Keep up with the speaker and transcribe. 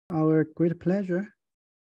our great pleasure.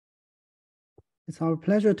 It's our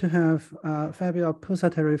pleasure to have Fabio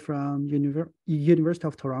Pusateri from University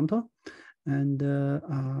of Toronto. And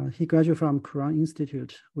he graduated from Quran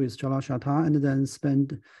Institute with Jalal Shatta and then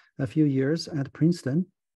spent a few years at Princeton.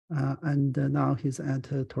 And now he's at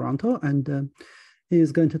Toronto. And he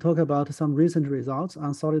is going to talk about some recent results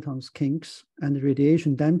on solitons, kinks, and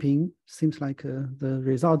radiation damping. Seems like the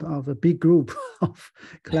result of a big group of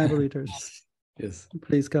collaborators. Yes.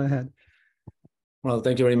 Please go ahead. Well,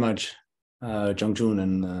 thank you very much, Changchun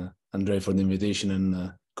and Andre for the invitation,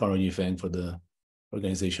 and Carl Yifeng for the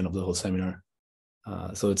organization of the whole seminar.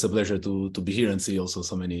 So it's a pleasure to be here and see also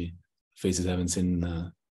so many faces I haven't seen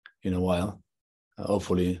in a while.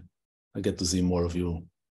 Hopefully, I get to see more of you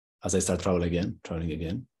as I start traveling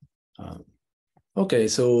again. Okay,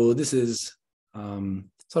 so this is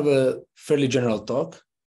sort of a fairly general talk.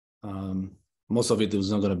 Most of it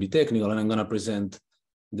is not going to be technical, and I'm going to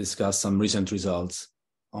discuss some recent results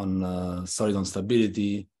on soliton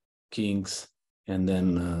stability, kinks, and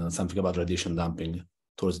then something about radiation damping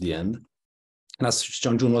towards the end. And as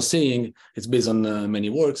Changchun was saying, it's based on many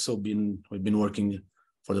works. So we've been working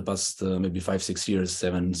for the past maybe 5, 6 years,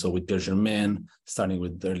 7. So with Pierre Germain, starting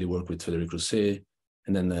with early work with Frédéric Rousset,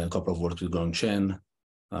 and then a couple of works with Gong Chen,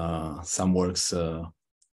 some works,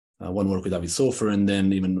 one work with David Soffer, and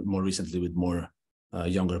then even more recently with more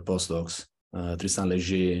younger postdocs, Tristan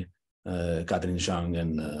Léger, Catherine Zhang,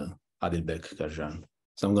 and Adilbek Kairzhan.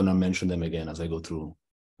 So I'm going to mention them again as I go through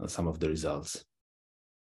some of the results,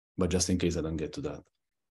 but just in case I don't get to that.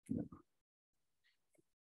 Yeah.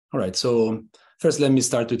 All right, so first let me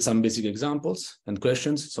start with some basic examples and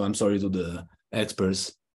questions. So I'm sorry to the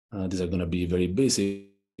experts. These are going to be very basic,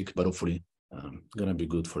 but hopefully going to be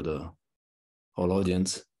good for the whole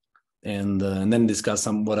audience. And then discuss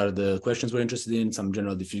what are the questions we're interested in, some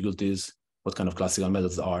general difficulties, what kind of classical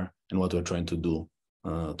methods are, and what we're trying to do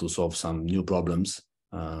to solve some new problems.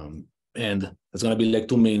 And there's going to be like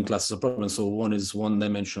 2 main classes of problems. So one is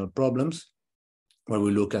one-dimensional problems, where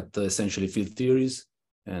we look at essentially field theories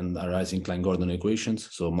and arising Klein-Gordon equations,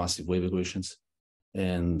 so massive wave equations.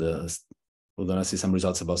 And we're going to see some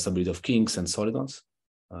results about stability of kinks and solitons.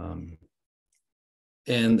 And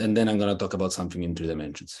then I'm going to talk about something in 3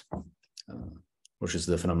 dimensions, which is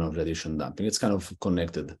the phenomenon of radiation damping. It's kind of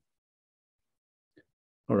connected.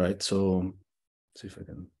 All right, so see if I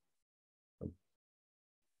can.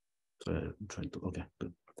 I'm trying to, okay,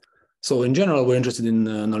 good. So in general, we're interested in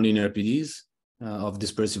nonlinear PDEs of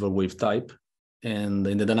dispersive or wave type, and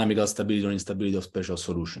in the dynamical stability or instability of special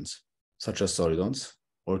solutions, such as solitons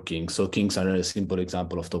or kinks. So kinks are a simple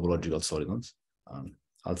example of topological solitons.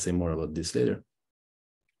 I'll say more about this later.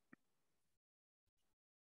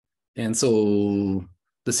 And so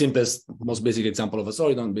the simplest, most basic example of a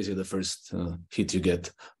soliton, basically the first hit you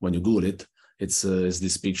get when you Google it, it's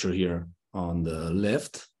this picture here on the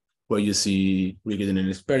left, where you see rigged in an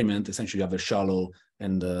experiment. Essentially, you have a shallow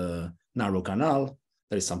and narrow canal.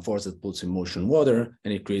 There is some force that puts in motion water,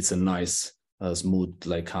 and it creates a nice, smooth,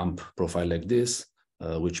 like hump profile like this,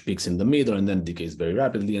 which peaks in the middle and then decays very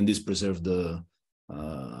rapidly. And this preserves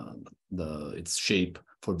its shape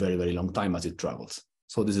for a very, very long time as it travels.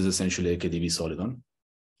 So this is essentially a KDV soliton,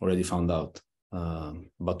 already found out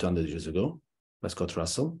about 200 years ago by Scott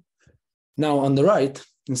Russell. Now on the right,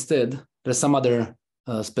 instead, there's some other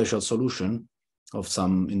special solution of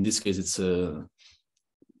some, in this case, it's an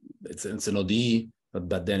ODE,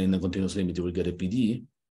 but then in the continuous limit, you will get a PDE.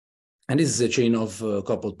 And this is a chain of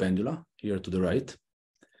coupled pendula here to the right.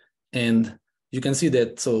 And you can see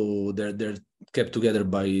that, so they're kept together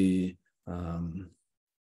by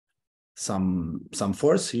some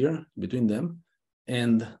force here between them.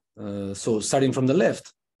 And so starting from the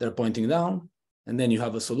left, they're pointing down, and then you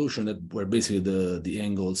have a solution where basically the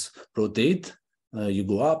angles rotate, you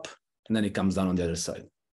go up, and then it comes down on the other side,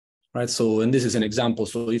 right? So, and this is an example.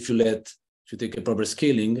 So if you take a proper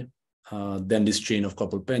scaling, then this chain of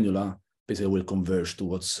coupled pendula basically will converge to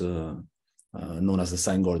what's known as the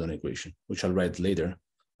Sine-Gordon equation, which I'll write later.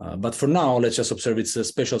 But for now, let's just observe it's a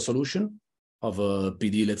special solution of a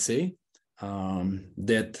PD, let's say,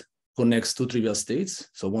 that connects 2 trivial states.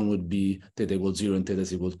 So one would be theta equals 0 and theta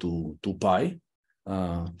is equal to 2 pi,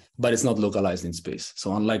 but it's not localized in space.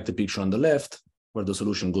 So unlike the picture on the left, where the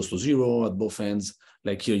solution goes to 0 at both ends,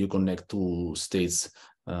 like here you connect 2 states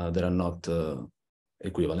that are not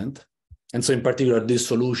equivalent. And so in particular, this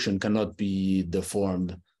solution cannot be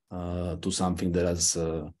deformed to something that has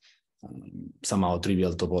somehow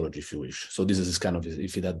trivial topology, if you wish. So this is kind of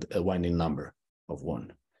if it had a winding number of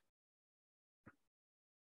 1.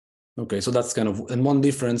 Okay, so that's kind of, and one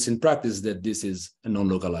difference in practice is that this is a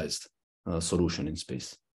non-localized solution in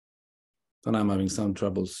space. And I'm having some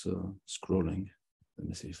troubles scrolling. Let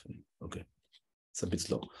me see if okay, it's a bit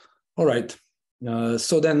slow. All right.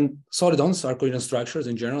 So then solitons are coherent structures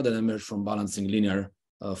in general that emerge from balancing linear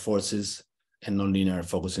forces and nonlinear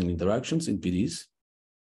focusing interactions in PDs.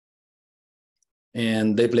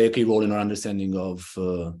 And they play a key role in our understanding of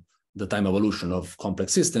the time evolution of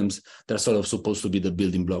complex systems that are sort of supposed to be the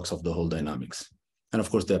building blocks of the whole dynamics. And of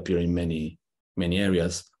course, they appear in many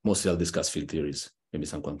areas. Mostly I'll discuss field theories, maybe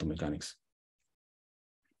some quantum mechanics.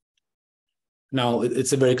 Now,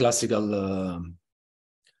 it's a very classical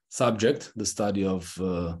subject, the study of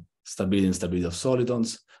stability and instability of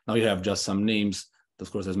solitons. Now you have just some names.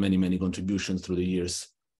 Of course, there's many contributions through the years,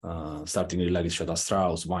 starting really like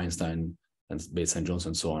Strauss, Weinstein, and Bates and Jones,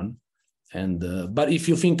 and so on. And but if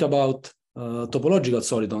you think about topological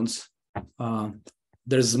solitons,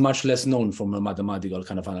 there's much less known from a mathematical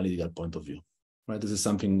kind of analytical point of view, right? This is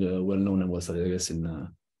something well known and well studied, I guess, in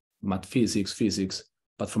math physics,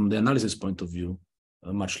 but from the analysis point of view,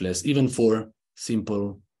 much less, even for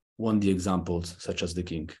simple 1D examples, such as the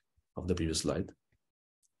kink of the previous slide.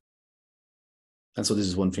 And so this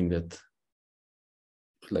is one thing that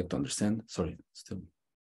I'd like to understand. Sorry, still.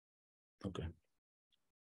 Okay.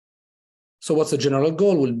 So what's the general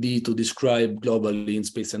goal will be to describe globally in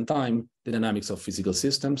space and time the dynamics of physical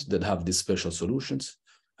systems that have these special solutions.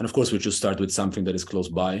 And of course, we should start with something that is close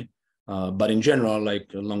by. But in general,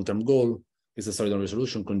 like a long-term goal is the soliton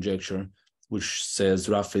resolution conjecture, which says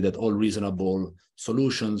roughly that all reasonable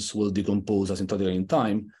solutions will decompose asymptotically in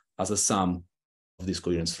time as a sum of these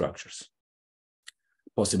coherent structures,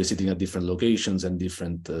 possibly sitting at different locations and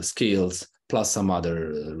different scales, plus some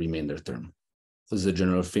other remainder term. So this is a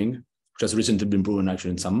general thing, which has recently been proven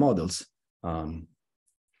actually in some models. And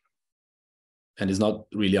it's not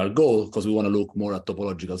really our goal because we want to look more at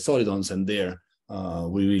topological solitons, and there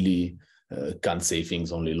we really can't say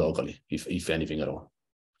things only locally, if anything at all.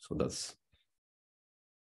 So that's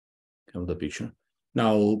kind of the picture.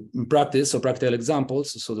 Now, in practice, so practical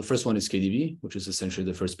examples. So the first one is KdV, which is essentially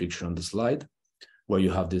the first picture on the slide, where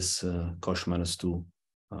you have this Koch -2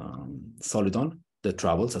 soliton that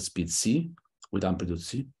travels at speed c with amplitude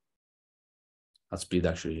c. At speed,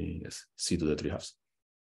 actually, yes, c to the 3/2.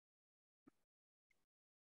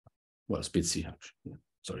 Well, speed c, actually, yeah,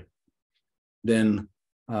 sorry. Then,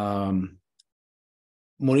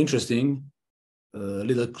 more interesting, a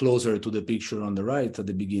little closer to the picture on the right at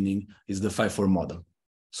the beginning is the 5-4 model.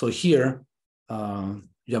 So here,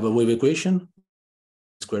 you have a wave equation,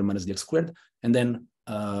 squared minus dx squared, and then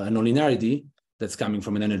a nonlinearity that's coming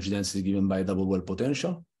from an energy density given by double well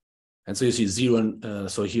potential. And so you see 0,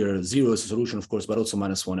 and so here 0 is a solution, of course, but also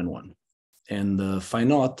 -1 and 1. And phi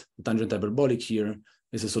naught, the tangent hyperbolic here,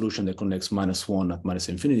 is a solution that connects -1 at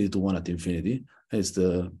 -infinity to 1 at infinity. It's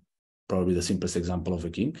probably the simplest example of a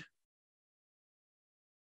kink.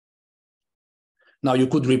 Now you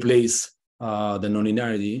could replace the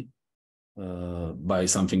nonlinearity by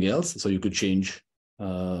something else. So you could change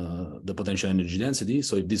the potential energy density.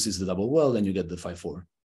 So if this is the double well, then you get the 5-4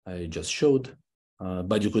 I just showed.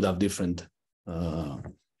 But you could have different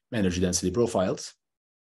energy density profiles.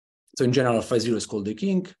 So in general, phi0 is called the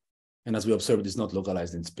kink. And as we observed, it's not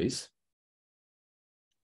localized in space.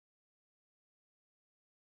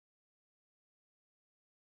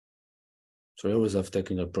 So I always have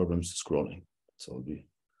technical problems scrolling. So I'll be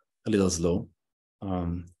a little slow.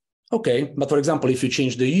 Okay, but for example, if you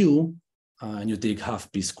change the u and you take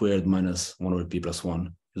half p squared minus 1 over p plus 1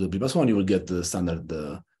 to the p plus 1, you will get the standard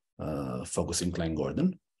focusing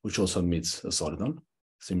Klein-Gordon, which also emits a soliton,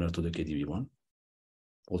 similar to the KdV one,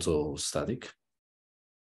 also static.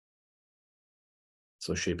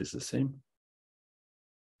 So shape is the same.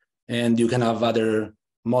 And you can have other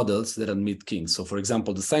models that admit kinks. So for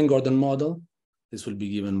example, the Sine-Gordon model, this will be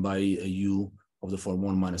given by a u of the form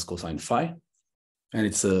 1 minus cosine phi. And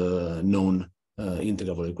it's a known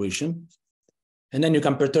integrable equation. And then you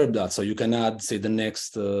can perturb that. So you can add, say, the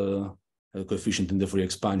next coefficient in the Fourier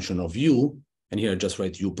expansion of u, and here I just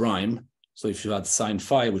write u prime. So if you add sine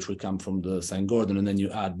phi, which will come from the Sine-Gordon, and then you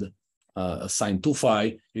add a sine 2 phi,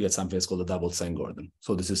 you get something that's called a double Sine-Gordon.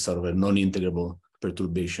 So this is sort of a non-integrable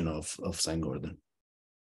perturbation of Sine-Gordon.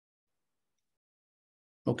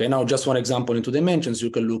 Okay, now just one example into dimensions.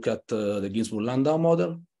 You can look at the Ginzburg-Landau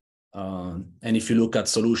model. And if you look at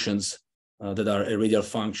solutions that are a radial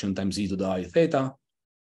function times e to the I theta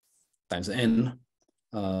times n,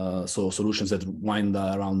 so solutions that wind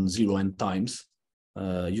around 0 n times,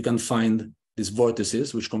 you can find these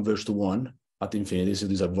vortices which converge to 1 at infinity. So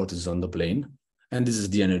these are vortices on the plane. And this is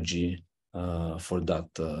the energy for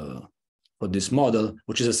for this model,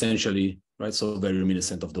 which is essentially, right, so very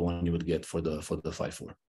reminiscent of the one you would get for the phi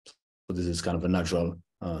 4. So this is kind of a natural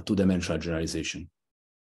two-dimensional generalization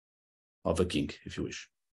of a kink, if you wish.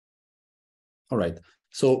 All right.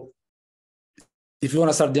 So if you want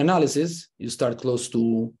to start the analysis, you start close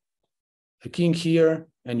to a kink here,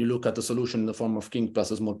 and you look at the solution in the form of kink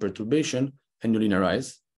plus a small perturbation, and you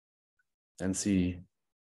linearize and see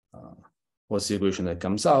what's the equation that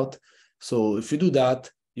comes out. So if you do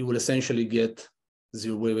that, you will essentially get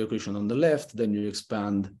zero-wave equation on the left, then you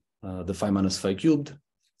expand the phi minus phi cubed.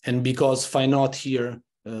 And because phi naught here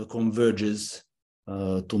converges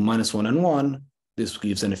to -1 and 1, this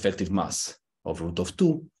gives an effective mass of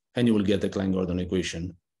 √2, and you will get a Klein-Gordon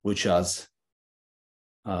equation, which has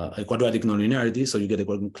a quadratic nonlinearity. So you get a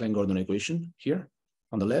Klein-Gordon equation here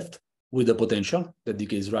on the left with a potential that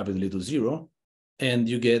decays rapidly to 0. And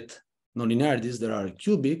you get nonlinearities that are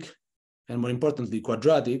cubic and, more importantly,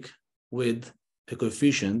 quadratic with a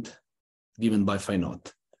coefficient given by phi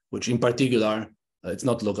naught, which in particular, it's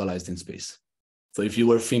not localized in space. So if you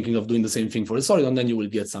were thinking of doing the same thing for a solidon, then you will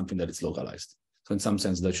get something that is localized. So in some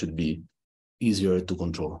sense, that should be easier to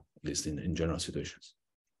control, at least in general situations.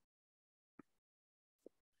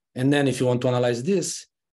 And then if you want to analyze this,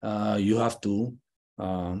 you have to,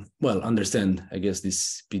 well, understand, I guess,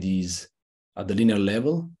 these PDEs at the linear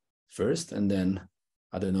level first, and then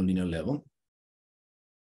at the nonlinear level.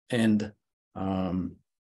 And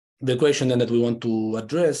the equation then that we want to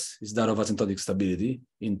address is that of asymptotic stability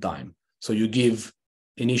in time. So you give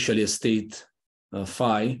initially a state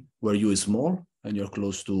phi where u is small and you're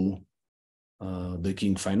close to the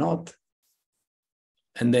kink phi naught.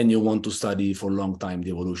 And then you want to study for a long time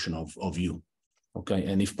the evolution of u. Okay,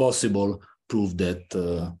 and if possible, prove that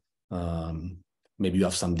maybe you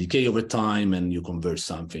have some decay over time and you converge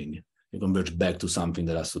something. You converge back to something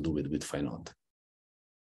that has to do with phi naught.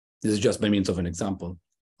 This is just by means of an example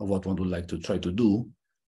of what one would like to try to do.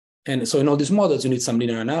 And so in all these models, you need some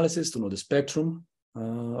linear analysis to know the spectrum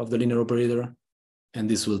of the linear operator. And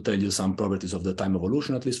this will tell you some properties of the time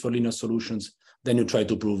evolution, at least for linear solutions. Then you try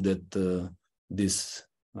to prove that these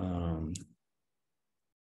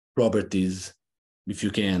properties, if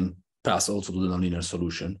you can, pass also to the nonlinear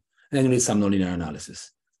solution. And then you need some nonlinear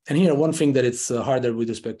analysis. And here, one thing that it's harder with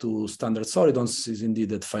respect to standard solidons is indeed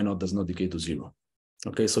that phi naught does not decay to 0.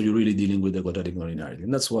 Okay, so you're really dealing with the quadratic nonlinearity.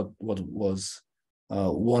 And that's what was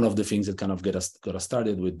one of the things that kind of got us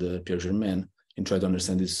started with the Pierre Germain and try to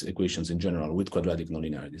understand these equations in general with quadratic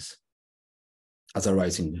nonlinearities as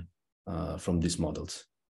arising from these models.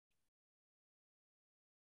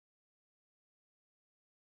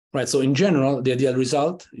 Right, so in general, the ideal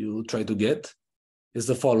result you try to get is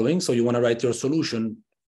the following. So you want to write your solution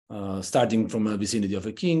starting from a vicinity of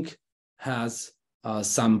a kink, has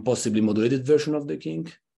some possibly modulated version of the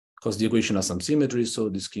kink, because the equation has some symmetry, so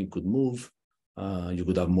this kink could move. You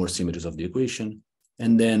could have more symmetries of the equation.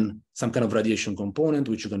 And then some kind of radiation component,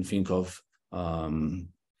 which you can think of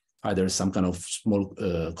either some kind of small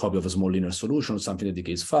copy of a small linear solution, or something that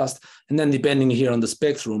decays fast. And then depending here on the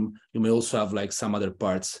spectrum, you may also have like some other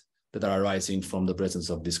parts that are arising from the presence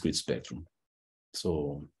of discrete spectrum.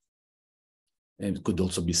 So, and it could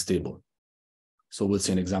also be stable. So we'll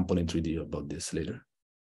see an example in 3D about this later.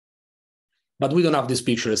 But we don't have this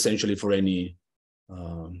picture essentially for any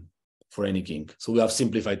kink. So we have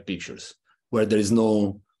simplified pictures where there is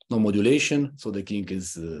no modulation. So the kink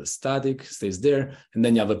is static, stays there. And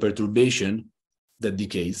then you have a perturbation that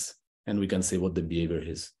decays, and we can say what the behavior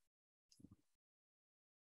is.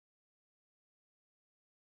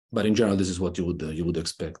 But in general, this is what you would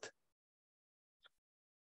expect.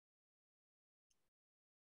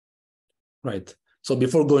 Right. So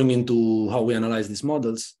before going into how we analyze these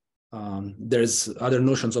models, there's other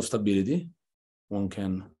notions of stability one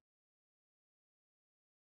can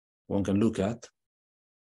look at.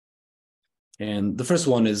 And the first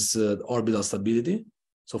one is orbital stability.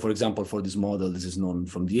 So for example, for this model, this is known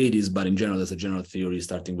from the 80s, but in general, there's a general theory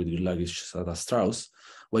starting with Strauss,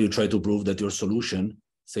 where you try to prove that your solution,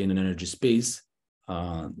 say in an energy space,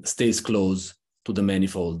 stays close to the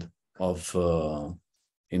manifold of,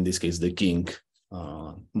 in this case, the kink,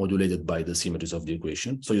 modulated by the symmetries of the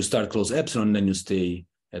equation. So you start close epsilon, then you stay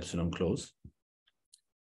epsilon close.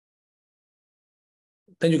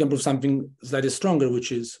 Then you can prove something slightly stronger,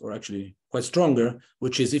 which is, or actually quite stronger,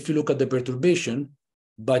 which is if you look at the perturbation,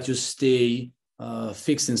 but you stay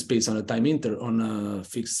fixed in space on a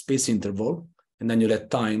fixed space interval, and then you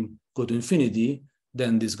let time go to infinity,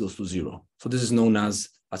 then this goes to 0. So this is known as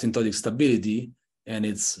asymptotic stability, and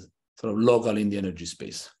it's sort of local in the energy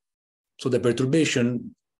space. So the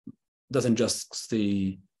perturbation doesn't just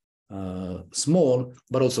stay small,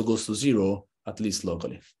 but also goes to 0, at least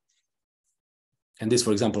locally. And this,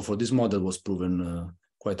 for example, for this model was proven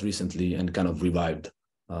quite recently and kind of revived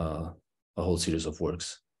a whole series of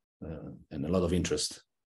works and a lot of interest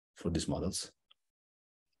for these models.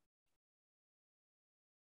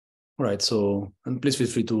 All right, so, and please feel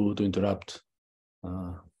free to interrupt,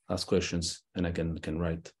 ask questions, and I can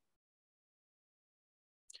write.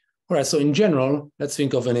 All right, so in general, let's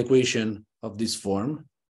think of an equation of this form,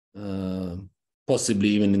 possibly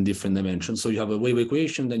even in different dimensions. So you have a wave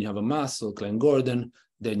equation, then you have a mass, so Klein-Gordon,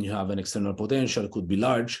 then you have an external potential, could be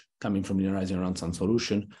large, coming from linearizing around some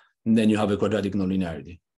solution, and then you have a quadratic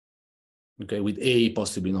nonlinearity. Okay, with A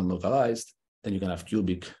possibly non-localized, then you can have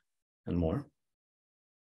cubic and more.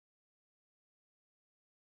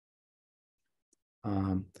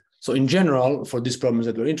 So in general, for these problems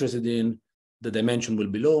that we're interested in, the dimension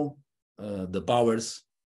will be low, the powers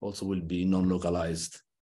also will be non-localized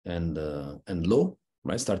and low,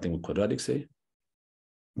 right? Starting with quadratic, say.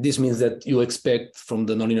 This means that you expect from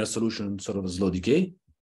the nonlinear solution sort of a slow decay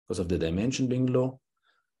because of the dimension being low.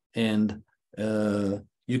 And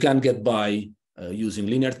you can get by using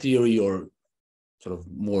linear theory or sort of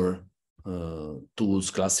more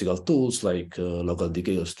tools, classical tools like local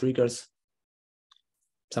decay or streakers.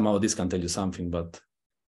 Somehow this can tell you something, but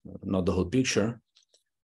not the whole picture.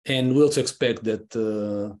 And we also expect that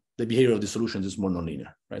the behavior of the solutions is more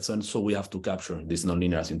nonlinear, right? So we have to capture this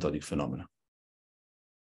nonlinear asymptotic phenomena.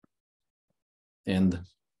 And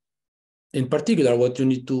in particular, what you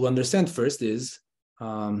need to understand first is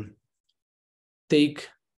take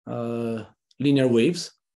linear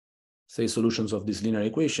waves, say solutions of this linear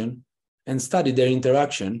equation, and study their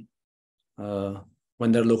interaction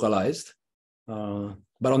when they're localized,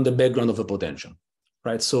 but on the background of a potential,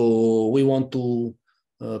 right? So we want to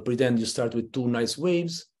pretend you start with two nice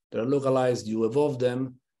waves, they're localized, you evolve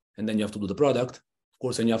them, and then you have to do the product, of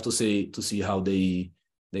course, and you have to see how they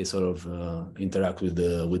sort of interact with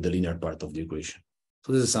the linear part of the equation.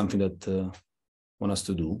 So this is something that I want us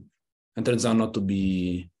to do, and turns out not to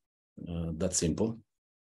be that simple.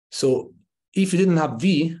 So if you didn't have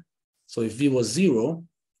V, so if V was 0,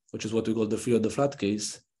 which is what we call the free or the flat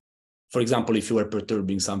case, for example, if you were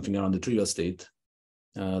perturbing something around the trivial state,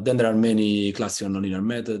 then there are many classical nonlinear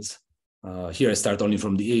methods. Here I start only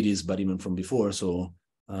from the 80s, but even from before. So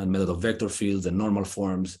method of vector fields and normal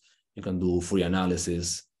forms. You can do Fourier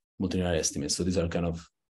analysis, multilinear estimates. So these are kind of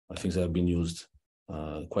things that have been used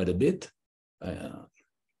quite a bit.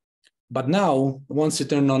 But now, once you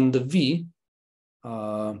turn on the V,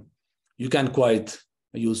 you can't quite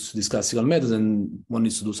use these classical methods, and one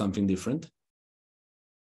needs to do something different.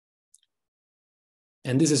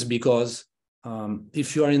 And this is because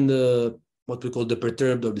if you are in the what we call the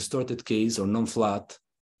perturbed or distorted case, or non-flat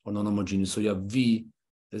or non-homogeneous, so you have V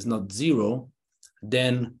is not 0,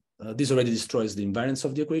 then this already destroys the invariance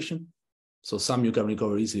of the equation. So some you can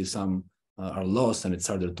recover easily, some are lost, and it's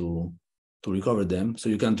harder to recover them. So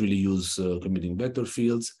you can't really use commuting vector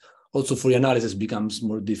fields. Also, Fourier analysis becomes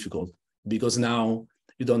more difficult because now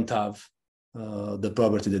you don't have the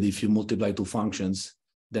property that if you multiply two functions,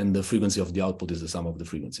 then the frequency of the output is the sum of the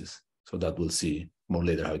frequencies. So that we'll see more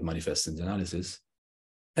later how it manifests in the analysis.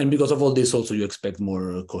 And because of all this, also you expect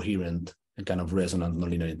more coherent and kind of resonant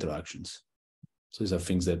nonlinear interactions. So these are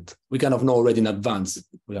things that we kind of know already in advance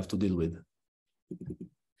we have to deal with.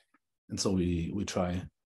 And so we try.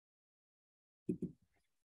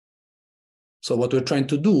 So what we're trying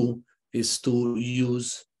to do is to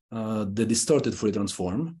use the distorted Fourier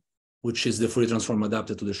transform, which is the Fourier transform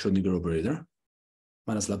adapted to the Schrödinger operator,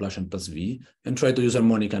 minus Laplacian plus V, and try to use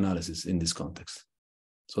harmonic analysis in this context.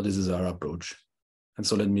 So this is our approach. And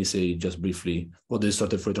so let me say just briefly what the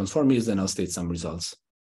distorted Fourier transform is, then I'll state some results.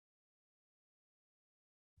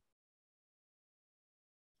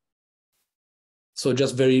 So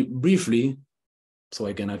just very briefly, so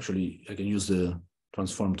I can use the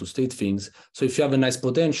transform to state things. So if you have a nice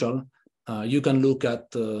potential, you can look at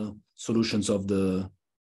solutions of the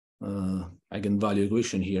eigenvalue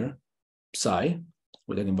equation here, psi,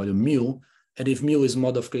 with eigenvalue mu. And if mu is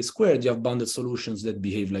mod of k squared, you have bounded solutions that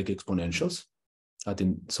behave like exponentials at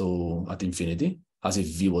infinity, as if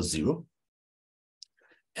v was 0.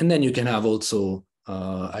 And then you can have also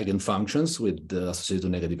eigenfunctions with the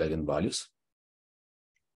associated negative eigenvalues.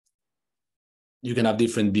 You can have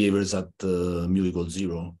different behaviors at mu equals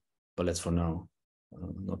 0, but let's for now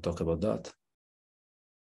not talk about that.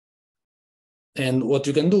 And what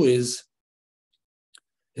you can do is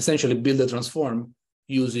essentially build a transform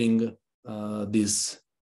using these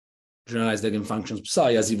generalized eigenfunctions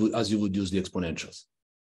psi as you would use the exponentials.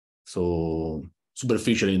 So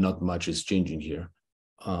superficially, not much is changing here.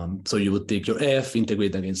 So you would take your f,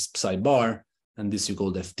 integrate against psi bar, and this you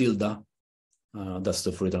call f tilde. That's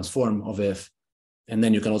the Fourier transform of f. And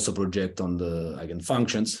then you can also project on the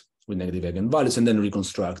eigenfunctions with negative eigenvalues and then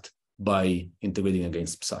reconstruct by integrating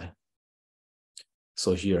against psi.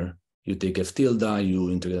 So here you take f tilde, you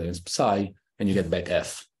integrate against psi, and you get back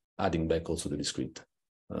f, adding back also the discrete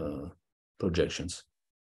projections.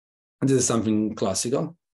 And this is something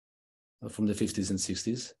classical from the 50s and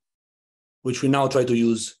 60s, which we now try to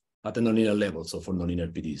use at a nonlinear level, so for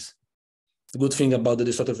nonlinear PDEs. The good thing about the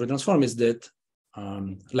distorted Fourier transform is that,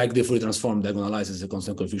 like the Fourier transform diagonalizes a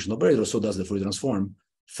constant coefficient operator, so does the Fourier transform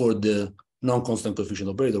for the non-constant coefficient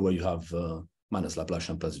operator where you have minus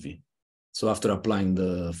Laplacian plus v. So after applying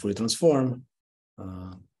the Fourier transform,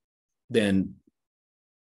 then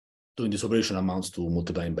doing this operation amounts to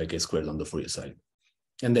multiplying by k squared on the Fourier side.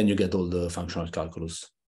 And then you get all the functional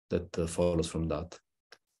calculus that follows from that.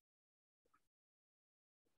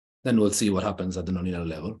 Then we'll see what happens at the nonlinear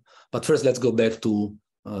level. But first, let's go back to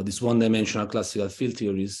this one-dimensional classical field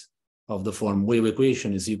theories of the form wave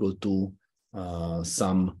equation is equal to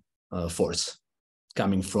some force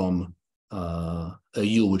coming from a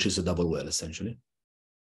U, which is a double well, essentially.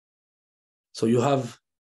 So you have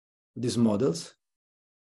these models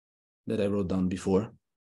that I wrote down before.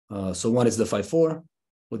 So one is the phi-4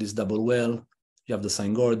 with this double well. You have the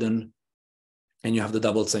sine Gordon, and you have the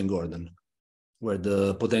double sine Gordon, where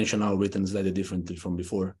the potential now written slightly differently from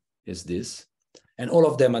before is this. And all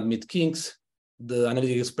of them admit kinks. The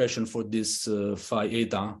analytic expression for this phi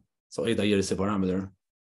eta, so eta here is a parameter.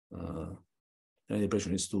 The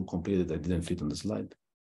expression is too complicated, I didn't fit on the slide.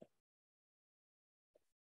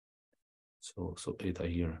 So eta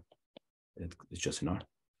here, it's just in R.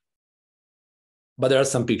 But there are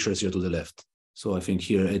some pictures here to the left. So I think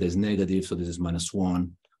here eta is negative, so this is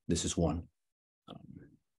 -1, this is 1.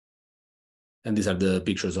 And these are the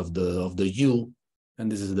pictures of the U,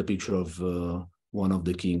 and this is the picture of one of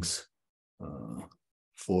the kinks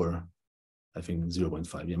for, I think,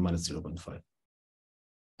 0.5, yeah, -0.5.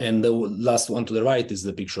 And the last one to the right is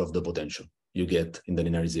the picture of the potential you get in the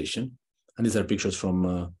linearization. And these are pictures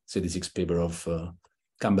from 36 paper of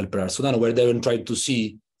Campbell, Pereira, Sodano, where they even tried to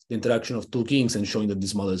see the interaction of two kinks and showing that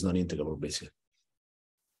this model is non-integrable, basically.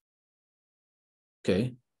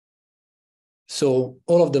 Okay. So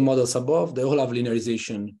all of the models above, they all have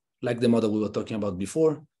linearization like the model we were talking about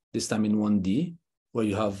before, this time in 1D, where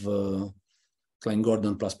you have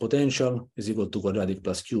Klein-Gordon plus potential is equal to quadratic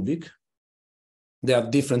plus cubic. They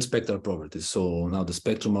have different spectral properties. So now the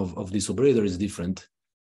spectrum of this operator is different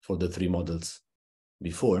for the three models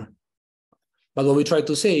before. But what we tried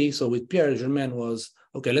to say, so with Pierre Germain was,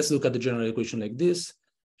 okay, let's look at the general equation like this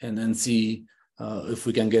and then see if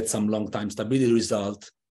we can get some long time stability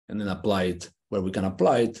result and then apply it where we can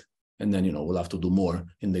apply it. And then, we'll have to do more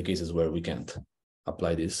in the cases where we can't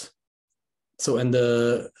apply this. So, and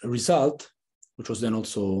the result, which was then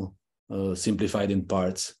also simplified in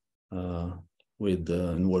parts with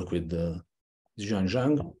and work with Zhiyuan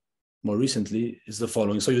Zhang more recently, is the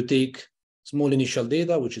following. So you take small initial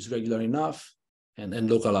data, which is regular enough, and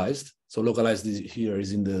localized. So localized here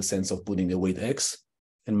is in the sense of putting a weight X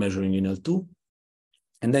and measuring in L2.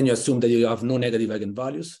 And then you assume that you have no negative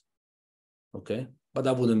eigenvalues. Okay, but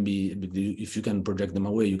that wouldn't be a big deal. If you can project them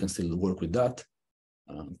away, you can still work with that.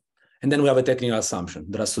 And then we have a technical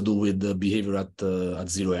assumption that has to do with the behavior at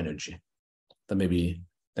zero energy. That maybe,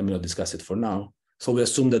 let me not discuss it for now. So we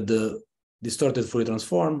assume that the distorted Fourier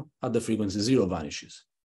transform at the frequency 0 vanishes.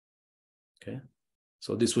 Okay,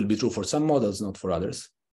 so this will be true for some models, not for others,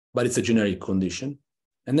 but it's a generic condition.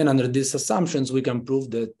 And then under these assumptions, we can prove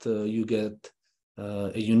that you get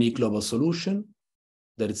a unique global solution,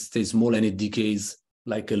 that it stays small and it decays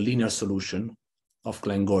like a linear solution of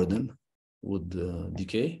Klein-Gordon would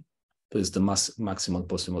decay. So it's the maximal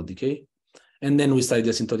possible decay. And then we study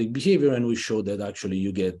the asymptotic behavior and we show that actually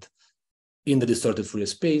you get in the distorted Fourier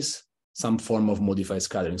space some form of modified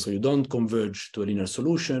scattering. So you don't converge to a linear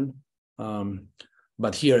solution,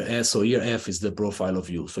 but here, so here F is the profile of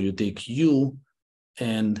U. So you take U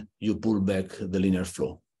and you pull back the linear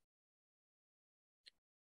flow.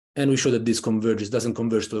 And we show that this converges, doesn't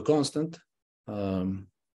converge to a constant,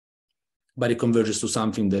 but it converges to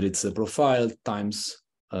something that it's a profile times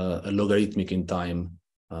a logarithmic in time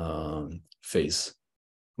phase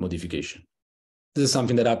modification. This is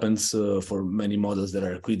something that happens for many models that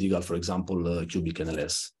are critical, for example, cubic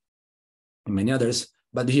NLS and many others.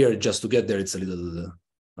 But here, just to get there, it's a little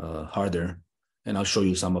harder. And I'll show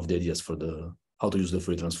you some of the ideas for how to use the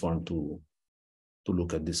Fourier transform to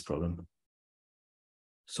look at this problem.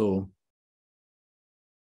 So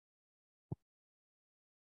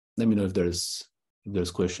let me know if there's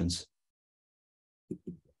questions.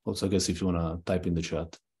 Also, I guess if you want to type in the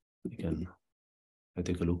chat, I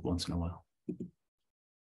take a look once in a while.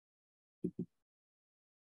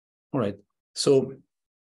 All right. So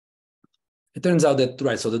it turns out that,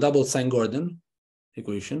 right, so the double Sine-Gordon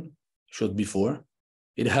equation showed before,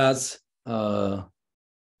 it has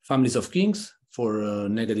families of kinks for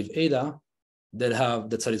negative eta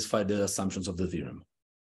that satisfy the assumptions of the theorem.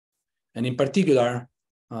 And in particular,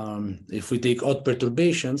 if we take odd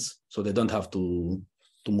perturbations, so they don't have to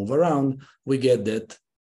move around, we get that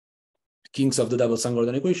kinks of the double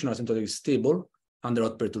Sine-Gordon equation are asymptotically stable under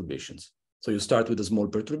odd perturbations. So you start with a small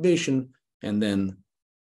perturbation, and then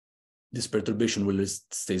this perturbation will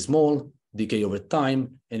stay small, decay over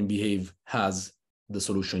time, and behave as the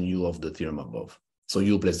solution U of the theorem above. So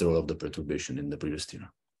U plays the role of the perturbation in the previous theorem.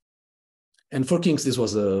 And for kinks, this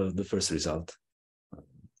was the first result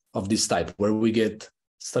of this type, where we get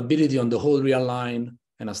stability on the whole real line,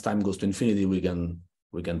 and as time goes to infinity, we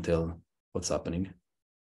can tell what's happening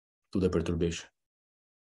to the perturbation.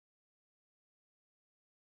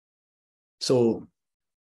 So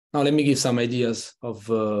now let me give some ideas of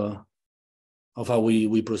how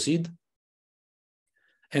we proceed.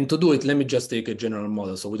 And to do it, let me just take a general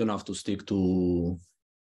model, so we don't have to stick to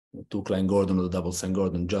Klein-Gordon or the double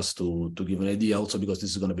Sine-Gordon, just to give an idea, also because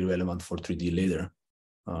this is going to be relevant for 3D later.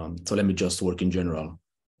 So let me just work in general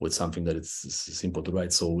with something that it's simple to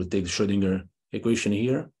write. So we'll take the Schrödinger equation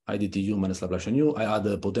here, I dt u minus Laplacian u. I add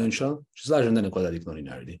a potential, which is larger than a quadratic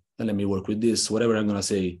nonlinearity. And let me work with this. Whatever I'm going to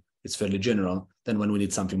say, it's fairly general. Then when we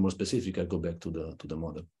need something more specific, I go back to the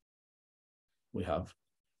model we have.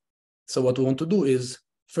 So what we want to do is,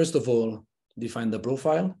 first of all, define the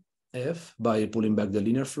profile f by pulling back the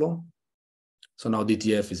linear flow. So now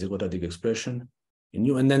dtf is a quadratic expression in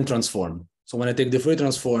u, and then transform. So when I take the Fourier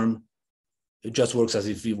transform, it just works as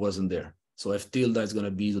if v wasn't there. So f tilde is going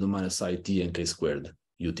to be to the minus I t and k squared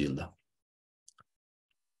u tilde.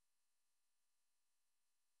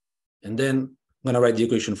 And then I'm going to write the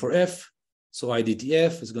equation for f. So I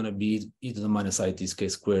dtf is going to be e to the minus I t k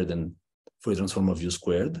squared and Fourier transform of u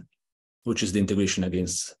squared, which is the integration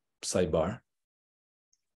against psi bar.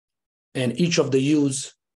 And each of the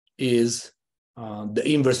u's is the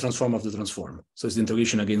inverse transform of the transform. So it's the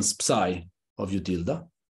integration against psi of u tilde.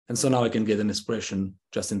 And so now I can get an expression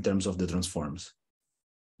just in terms of the transforms.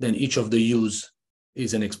 Then each of the u's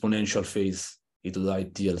is an exponential phase e to the I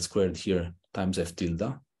TL squared here times f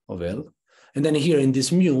tilde of L. And then here in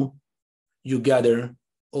this mu, you gather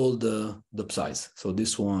all the psi's. So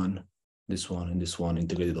this one, and this one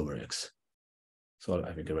integrated over x. So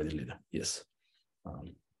I think I write it later, yes.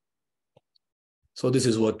 So this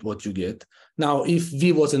is what you get. Now, if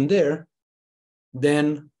v wasn't there,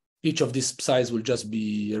 then each of these psi's will just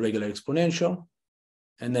be a regular exponential.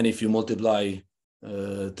 And then if you multiply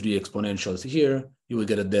 3 exponentials here, you will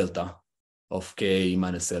get a delta of k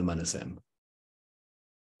minus L minus m.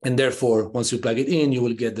 And therefore, once you plug it in, you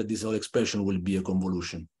will get that this whole expression will be a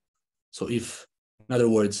convolution. So if, in other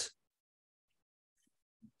words,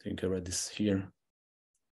 I think I read this here.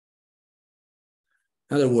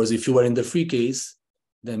 In other words, if you were in the free case,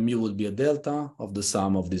 then mu would be a delta of the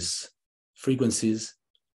sum of these frequencies,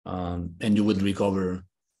 and you would recover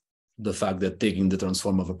the fact that taking the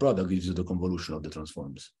transform of a product gives you the convolution of the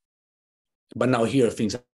transforms. But now here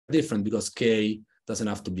things are different because k doesn't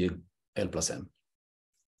have to be L plus m.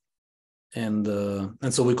 And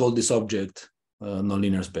so we call this object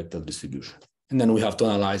nonlinear spectral distribution. And then we have to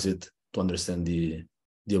analyze it to understand the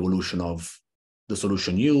evolution of the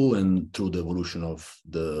solution U and through the evolution of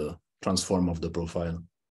the transform of the profile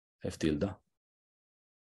f tilde.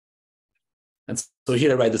 And so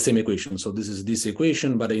here I write the same equation. So this is this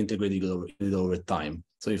equation, but I integrate it over time.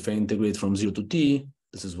 So if I integrate from 0 to t,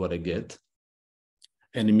 this is what I get.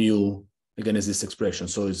 And mu, again, is this expression.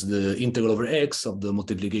 So it's the integral over x of the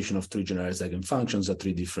multiplication of 3 generalized eigenfunctions at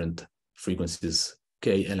 3 different frequencies,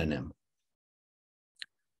 k, l, and m.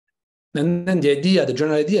 And then the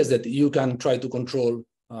general idea is that you can try to control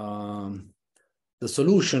the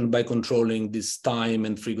solution by controlling this time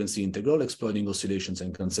and frequency integral, exploiting oscillations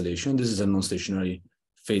and cancellation. This is a non-stationary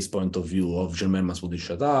phase point of view of Germain,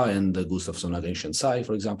 Masboudi-Chata, and Gustafsson at ancient psi,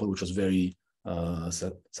 for example, which was very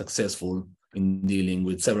successful in dealing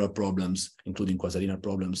with several problems, including quasi-linear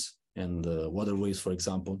problems and waterways, for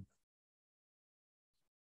example,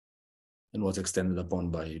 and was extended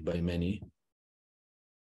upon by many.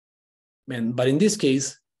 But in this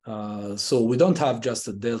case, so we don't have just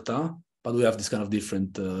a delta, but we have this kind of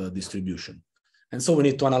different distribution. And so we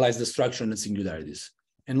need to analyze the structure and the singularities.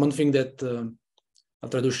 And one thing that I'll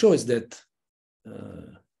try to show is that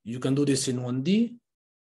you can do this in 1D.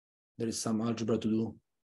 There is some algebra to do,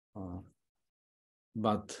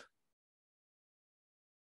 but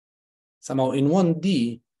somehow in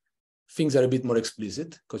 1D, things are a bit more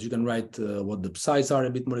explicit because you can write what the psi's are a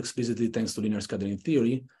bit more explicitly thanks to linear scattering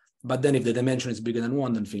theory. But then if the dimension is bigger than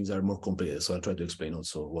 1, then things are more complicated. So I'll try to explain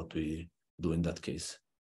also what we do in that case.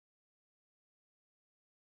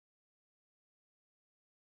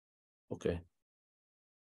 Okay.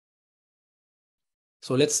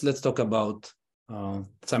 So let's talk about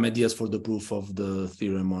some ideas for the proof of the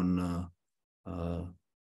theorem on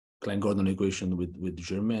Klein-Gordon equation with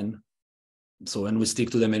Germain. So, and we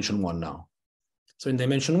stick to dimension 1 now. So in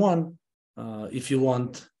dimension 1, if you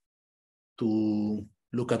want to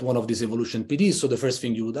look at one of these evolution PDs, so the first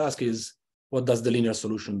thing you would ask is, what does the linear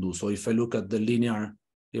solution do? So if I look at the linear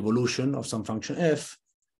evolution of some function f,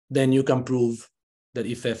 then you can prove that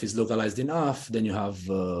if f is localized in f, then you have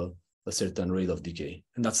a certain rate of decay.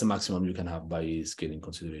 And that's the maximum you can have by scaling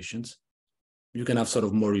considerations. You can have sort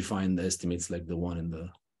of more refined estimates like the one in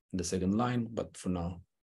the second line, but for now,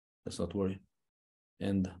 let's not worry.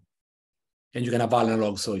 And you can have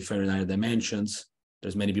analog, so if you're in higher dimensions,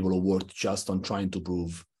 there's many people who work just on trying to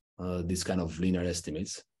prove these kind of linear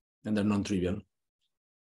estimates, and they're non-trivial.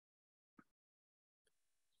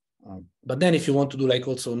 But then if you want to do like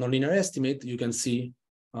also nonlinear estimate, you can see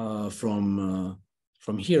from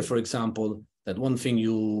here, for example, that one thing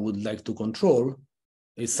you would like to control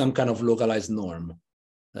is some kind of localized norm.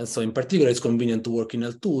 And so in particular, it's convenient to work in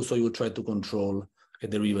L2, so you would try to control a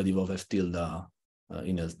derivative of f tilde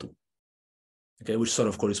in L2. Okay, which sort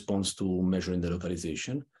of corresponds to measuring the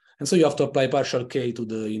localization. And so you have to apply partial k to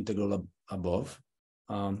the integral above.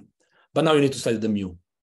 But now you need to study the mu.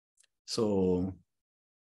 So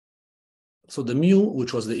the mu,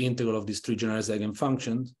 which was the integral of these three generalized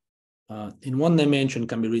eigenfunctions, in one dimension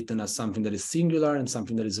can be written as something that is singular and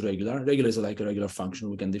something that is regular. Regular is like a regular function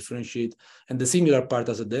we can differentiate. And the singular part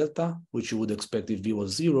has a delta, which you would expect if v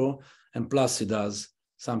was 0, and plus it has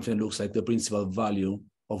something that looks like the principal value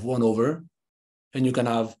of 1 over, and you can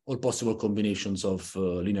have all possible combinations of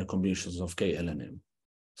linear combinations of k, l, and m.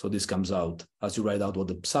 So this comes out as you write out what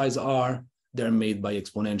the psi's are. They're made by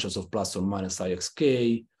exponentials of plus or minus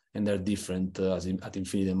ixk, and they're different at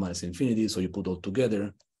infinity and minus infinity. So you put all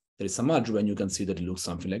together, there is some algebra, and you can see that it looks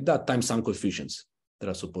something like that, times some coefficients that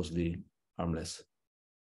are supposedly harmless.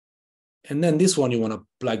 And then this one you want to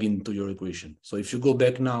plug into your equation. So if you go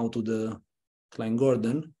back now to the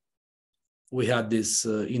Klein-Gordon, we had this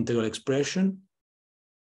integral expression,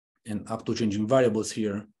 and up to changing variables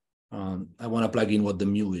here, I want to plug in what the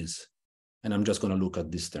mu is. And I'm just going to look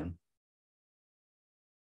at this term.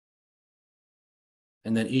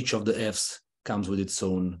 And then each of the f's comes with its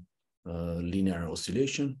own linear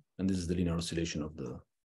oscillation. And this is the linear oscillation of the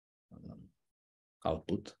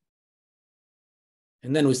output.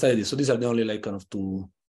 And then we study this. So these are the only like kind of two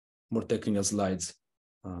more technical slides.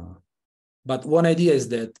 But one idea is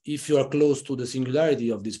that if you are close to the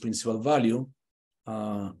singularity of this principal value,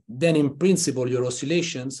 then in principle, your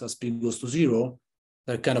oscillations as p goes to 0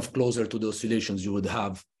 are kind of closer to the oscillations you would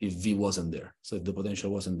have if v wasn't there. So if the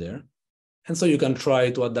potential wasn't there. And so you can try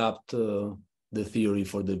to adapt the theory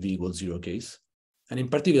for the v equals 0 case. And in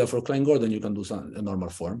particular, for Klein-Gordon, you can do a normal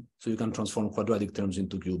form. So you can transform quadratic terms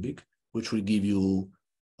into cubic, which will give you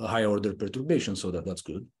a higher order perturbation, so that's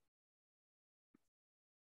good.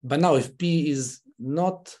 But now if p is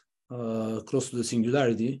not close to the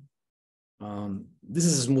singularity, this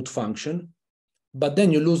is a smooth function, but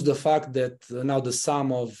then you lose the fact that now the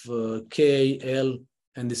sum of k, l,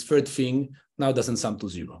 and this third thing now doesn't sum to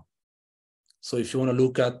 0. So if you want to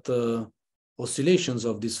look at oscillations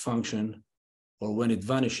of this function, or when it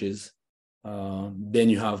vanishes, then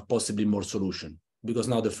you have possibly more solution, because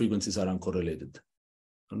now the frequencies are uncorrelated. I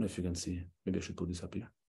don't know if you can see, maybe I should put this up here.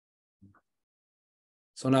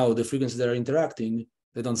 So now the frequencies that are interacting,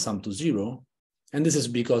 they don't sum to 0. And this is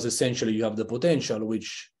because essentially you have the potential,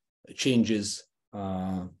 which changes,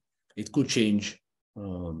 it could change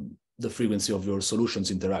the frequency of your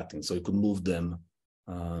solutions interacting. So you could move them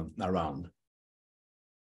around.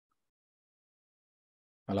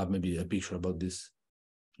 I'll have maybe a picture about this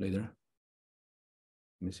later.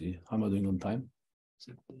 Let me see, how am I doing on time?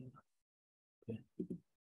 Okay.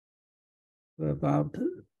 About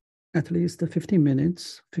at least 15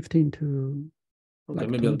 minutes, 15 to okay, like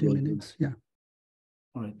maybe 20 minutes, yeah.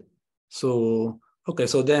 All right. So, okay,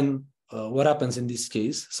 so then what happens in this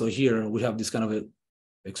case? So here we have this kind of a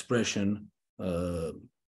expression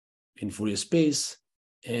in Fourier space,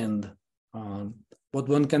 and what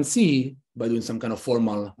one can see by doing some kind of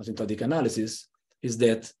formal asymptotic analysis is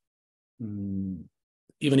that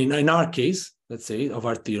even in our case, let's say, of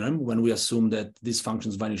our theorem, when we assume that these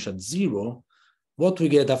functions vanish at 0, what we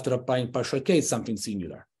get after applying partial k is something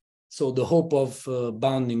singular. So the hope of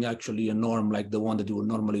bounding actually a norm like the one that you would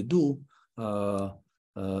normally do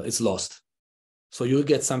is lost. So you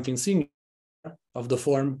get something singular of the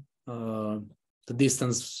form the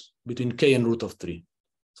distance between k and root of 3.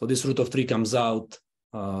 So this root of 3 comes out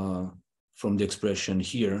from the expression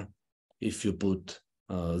here. If you put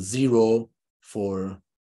 0 for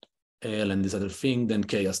L and this other thing, then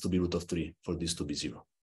k has to be root of 3 for this to be 0.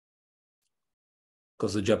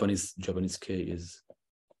 Because the Japanese k is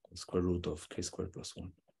the square root of k squared plus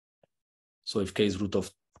 1. So if k is root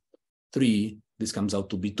of 3, this comes out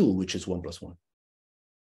to be 2, which is 1 plus 1.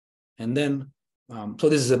 And then, so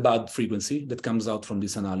this is a bad frequency that comes out from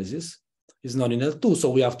this analysis. It's not in L2, so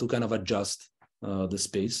we have to kind of adjust the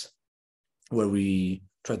space where we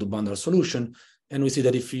try to bound our solution. And we see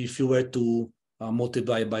that if you were to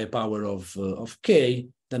multiply by a power of k,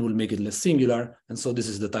 then we'll make it less singular. And so this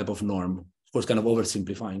is the type of norm, of course, kind of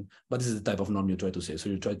oversimplifying, but this is the type of norm you try to say. So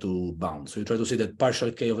you try to bound. So you try to say that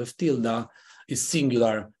partial k of f tilde is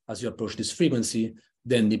singular as you approach this frequency.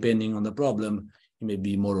 Then depending on the problem, it may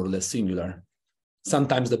be more or less singular.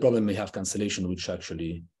 Sometimes the problem may have cancellation, which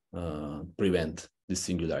actually prevent this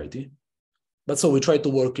singularity. But so we try to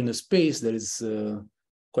work in a space that is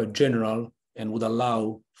quite general and would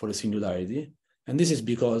allow for a singularity. And this is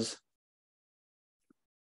because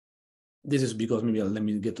maybe let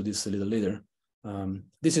me get to this a little later.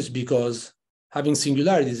 This is because having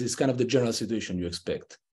singularities is kind of the general situation you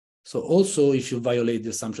expect. So also if you violate the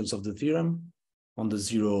assumptions of the theorem on the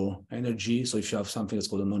zero energy, so if you have something that's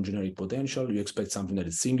called a non-generic potential, you expect something that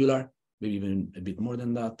is singular, maybe even a bit more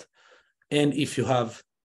than that. And if you have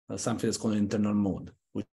something that's called an internal mode,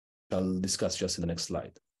 which I'll discuss just in the next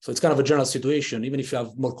slide. So it's kind of a general situation. Even if you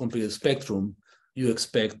have more complicated spectrum, you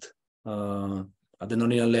expect at the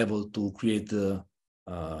nonlinear level to create a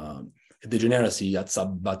degeneracy at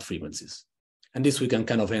sub-bad frequencies. And this we can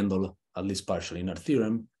kind of handle, at least partially, in our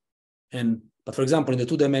theorem. But for example, in the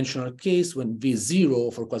two-dimensional case, when V is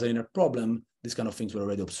 0 for quasi-linear problem, these kind of things were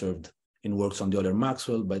already observed in works on the Euler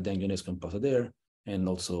Maxwell by Deng, Ionesco, and Pusateri, and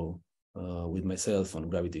also with myself on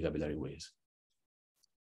gravity capillary waves.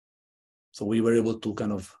 So we were able to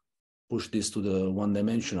kind of push this to the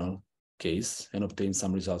one-dimensional case and obtain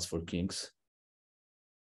some results for kinks.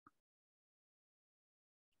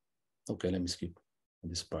 Okay, let me skip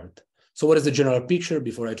this part. So what is the general picture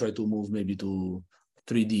before I try to move maybe to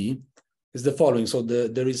 3D? Is the following. So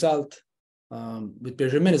the result with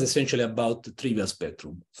Germain is essentially about the trivial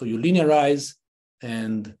spectrum. So you linearize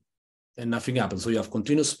and nothing happens. So you have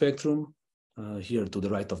continuous spectrum here to the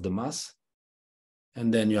right of the mass.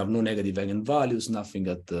 And then you have no negative eigenvalues, nothing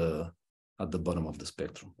at the bottom of the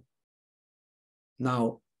spectrum.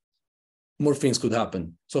 Now, more things could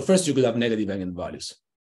happen. So first you could have negative eigenvalues.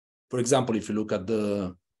 For example, if you look at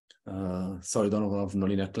the solitons of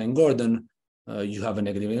nonlinear Klein-Gordon, you have a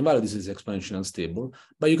negative eigenvalue. This is exponentially unstable,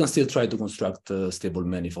 but you can still try to construct stable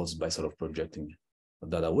manifolds by sort of projecting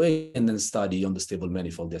that away and then study on the stable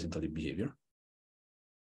manifold the asymptotic behavior.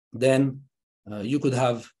 Then you could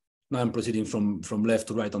have, now I'm proceeding from left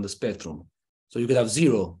to right on the spectrum. So you could have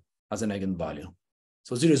 0 as an eigenvalue.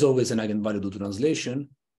 So 0 is always an eigenvalue due to translation.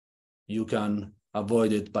 You can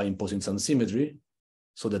avoid it by imposing some symmetry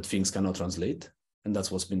so that things cannot translate. And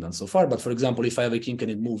that's what's been done so far. But for example, if I have a kink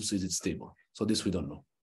and it moves, is it stable? So this we don't know.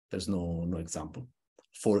 There's no example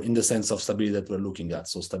for in the sense of stability that we're looking at.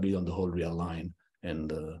 So stability on the whole real line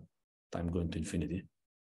and time going to infinity.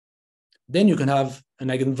 Then you can have an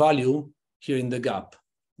eigenvalue here in the gap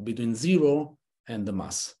between 0 and the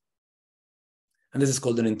mass. And this is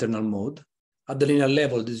called an internal mode. At the linear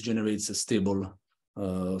level, this generates a stable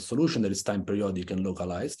solution that is time periodic and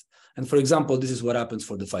localized. And for example, this is what happens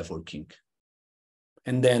for the 5-4 kink.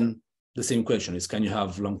 And then the same question is, can you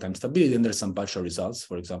have long-time stability? And there's some partial results,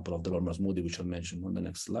 for example, of the Lormaz-Moody, which I'll mention on the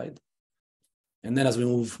next slide. And then as we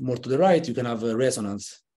move more to the right, you can have a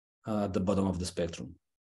resonance at the bottom of the spectrum.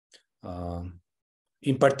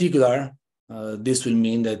 In particular, this will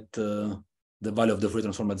mean that the value of the Fourier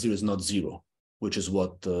transform at 0 is not 0, which is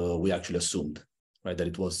what we actually assumed, right? That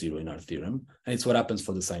it was 0 in our theorem. And it's what happens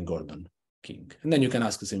for the Sine-Gordon kink. And then you can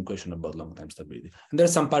ask the same question about long-time stability. And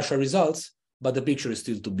there's some partial results, but the picture is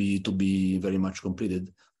still to be very much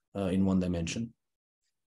completed in one dimension.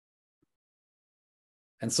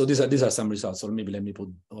 And so these are some results, or maybe let me put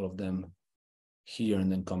all of them here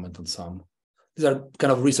and then comment on some. These are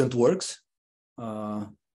kind of recent works.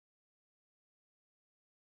 So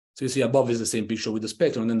you see above is the same picture with the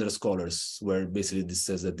spectrum, and then there's scholars where basically this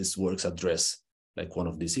says that these works address like one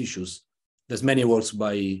of these issues. There's many works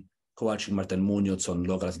by Kovacic, Martel Munoz on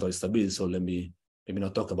localized stability, so let me maybe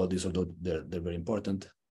not talk about this, although they're very important,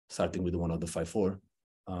 starting with the one of the 5-4.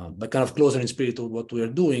 But kind of closer in spirit to what we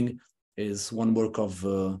are doing is one work of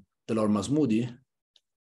Delor Masmoudi,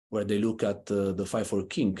 where they look at the 5-4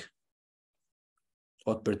 kink,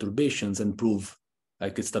 odd perturbations, and prove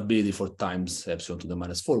like its stability for times epsilon to the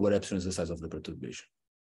 -4, where epsilon is the size of the perturbation.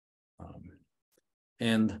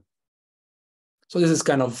 And so this is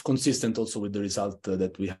kind of consistent also with the result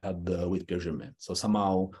that we had with Pierre Germain. So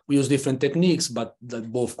somehow we use different techniques, but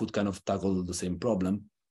that both could kind of tackle the same problem.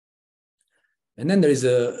 And then there is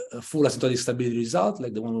a full asymptotic stability result,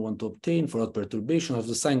 like the one we want to obtain for odd perturbation of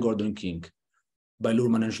the Sine-Gordon kink by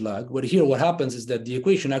Luhrmann and Schlag, where here what happens is that the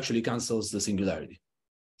equation actually cancels the singularity.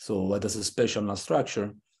 So that is a special null structure,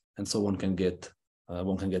 and so one can get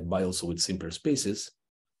by also with simpler spaces.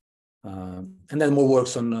 And then more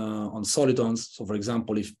works on solitons. So for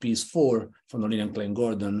example, if P is 4 from nonlinear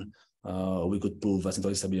Klein-Gordon, we could prove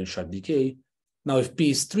asymptotic stability and sharp decay. Now, if P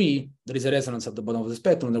is 3, there is a resonance at the bottom of the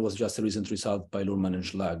spectrum. There was just a recent result by Luhrmann and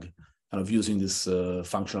Schlag, kind of using this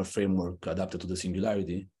functional framework adapted to the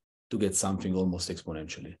singularity to get something almost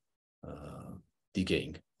exponentially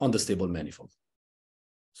decaying on the stable manifold.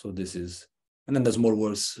 So this is, and then there's more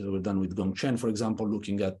works were done with Gong Chen, for example,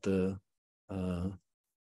 looking at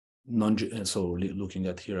looking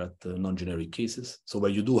at here at the non-generic cases. So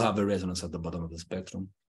where you do have a resonance at the bottom of the spectrum.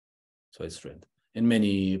 So it's red. In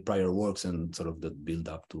many prior works and sort of the build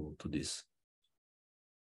up to this.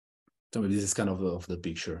 So maybe this is kind of the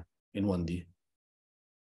picture in 1D.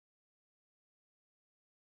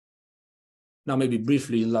 Now maybe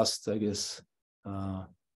briefly, last, I guess,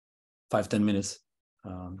 5-10 minutes.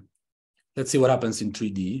 Let's see what happens in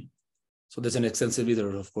 3D. So there's an extensive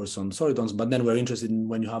literature, of course, on solitons, but then we're interested in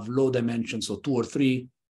when you have low dimensions, so 2 or 3.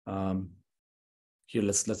 Here,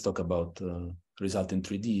 let's talk about result in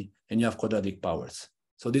 3D, and you have quadratic powers.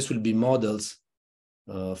 So this will be models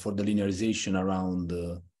for the linearization around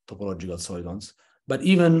topological solitons. But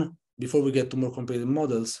even before we get to more complicated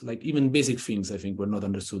models, like even basic things, I think, were not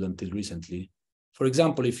understood until recently. For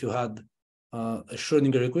example, if you had a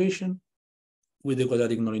Schrödinger equation with a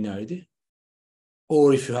quadratic nonlinearity,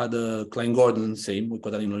 or if you had a Klein-Gordon, same, with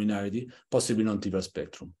quadratic nonlinearity, possibly non-trivial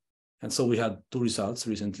spectrum. And so we had 2 results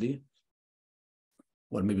recently,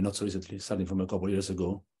 well, maybe not so recently, starting from a couple of years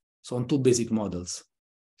ago. So on 2 basic models.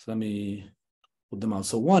 So let me put them out.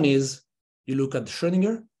 So one is, you look at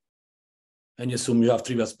Schrödinger, and you assume you have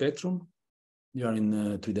trivial spectrum. You are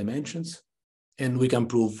in 3 dimensions, and we can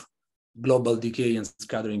prove global decay and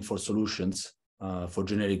scattering for solutions for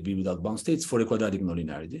generic B without bound states for a quadratic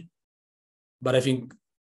nonlinearity. But I think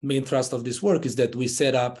main thrust of this work is that we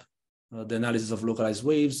set up the analysis of localized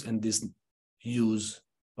waves and this use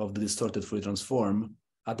of the distorted Fourier transform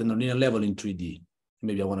at the nonlinear level in 3D.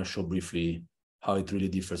 Maybe I want to show briefly how it really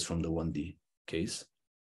differs from the 1D case.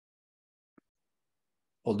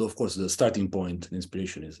 Although, of course, the starting point, the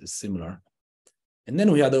inspiration is similar. And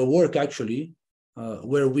then we had a work actually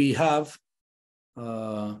where we have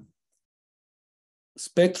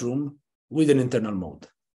spectrum with an internal mode.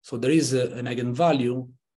 So there is an eigenvalue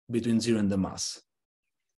between 0 and the mass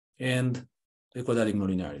and a quadratic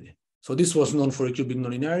nonlinearity. So this was known for a cubic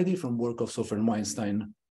nonlinearity from work of Soffer and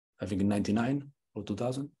Weinstein, I think in 99 or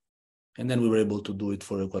 2000. And then we were able to do it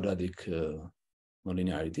for a quadratic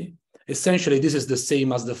nonlinearity. Essentially, this is the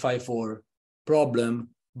same as the 5-4 problem,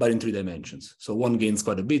 but in 3 dimensions. So one gains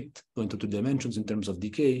quite a bit going to 2 dimensions in terms of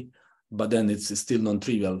decay, but then it's still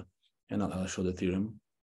non-trivial. And I'll show the theorem.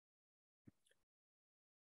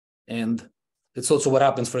 And it's also what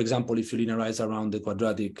happens, for example, if you linearize around the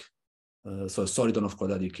quadratic, so a soliton of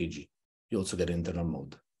quadratic Kg, you also get an internal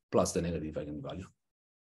mode plus the negative eigenvalue.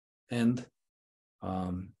 And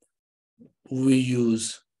we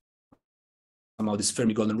use somehow this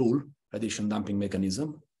Fermi-Golden rule, radiation damping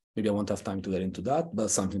mechanism. Maybe I won't have time to get into that, but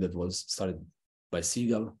something that was started by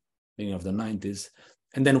Siegel, beginning of the 90s.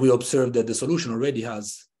 And then we observed that the solution already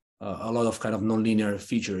has a lot of kind of nonlinear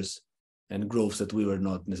features and growths that we were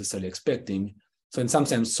not necessarily expecting. So in some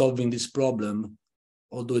sense, solving this problem,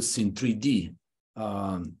 although it's in 3D,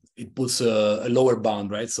 it puts a lower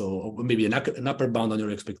bound, right? So maybe an upper bound on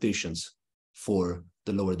your expectations for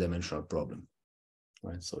the lower dimensional problem,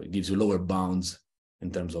 right? So it gives you lower bounds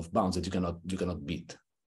in terms of bounds that you cannot beat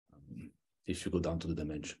if you go down to the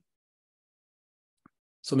dimension.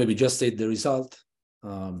 So maybe just state the result.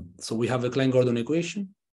 So we have a Klein-Gordon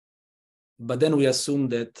equation, but then we assume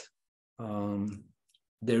that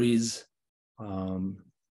there is an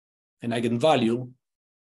eigenvalue,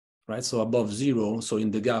 right? So above 0, so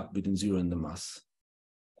in the gap between 0 and the mass.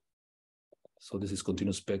 So this is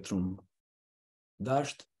continuous spectrum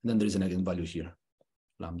dashed, and then there is an eigenvalue here,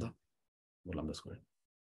 lambda, or lambda squared.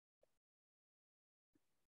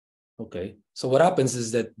 Okay, so what happens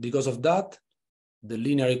is that because of that, the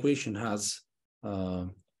linear equation has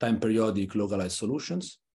time periodic localized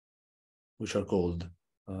solutions, which are called,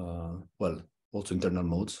 well, also internal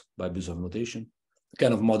modes by abuse of notation,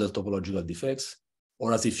 kind of model topological defects,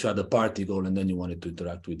 or as if you had a particle and then you wanted to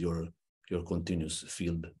interact with your continuous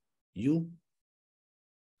field U.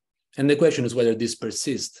 And the question is whether this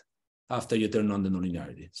persists after you turn on the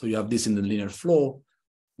nonlinearity. So you have this in the linear flow,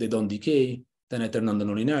 they don't decay, then I turn on the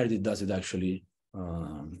nonlinearity, does it actually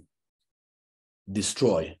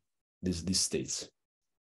destroy these states?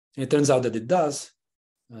 And it turns out that it does.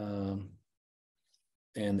 And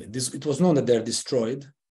it was known that they're destroyed,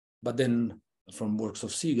 but then from works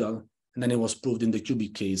of Siegel, and then it was proved in the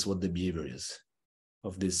cubic case what the behavior is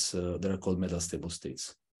of this, that are called metastable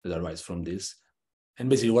states that arise from this. And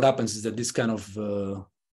basically what happens is that this kind of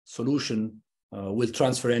solution will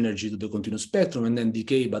transfer energy to the continuous spectrum and then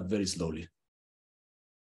decay, but very slowly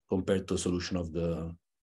compared to a solution of the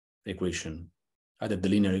equation, either the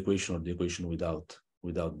linear equation or the equation without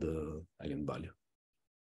the eigenvalue.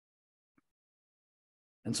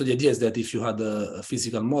 And so the idea is that if you had a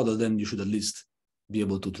physical model, then you should at least be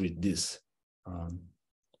able to treat this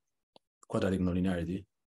quadratic nonlinearity.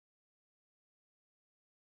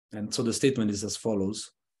 And so the statement is as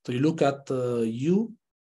follows. So you look at U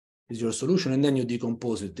is your solution, and then you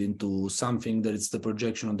decompose it into something that is the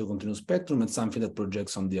projection on the continuous spectrum and something that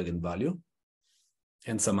projects on the eigenvalue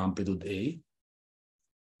and some amplitude A.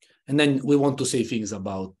 And then we want to say things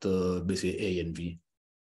about basically A and V.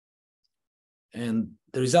 And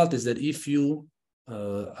the result is that if you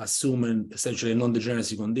assume essentially a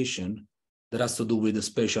non-degeneracy condition that has to do with a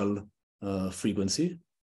special frequency,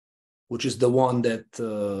 which is the one that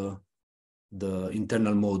the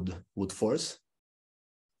internal mode would force.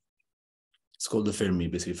 It's called the Fermi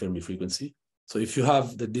frequency. So if you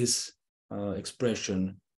have that this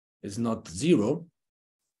expression is not zero,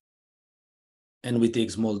 and we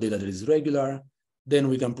take small data that is regular, then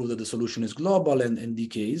we can prove that the solution is global and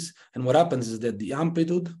decays. And what happens is that the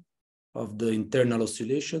amplitude of the internal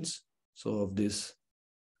oscillations, so of this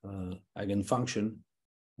eigenfunction,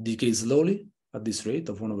 decays slowly at this rate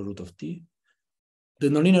of 1 over root of t. The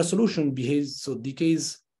nonlinear solution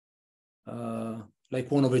decays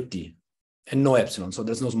like 1 over t and no epsilon, so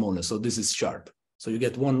there's no smallness, so this is sharp. So you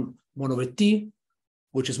get 1 over t,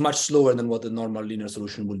 which is much slower than what the normal linear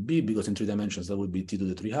solution would be, because in 3 dimensions that would be t to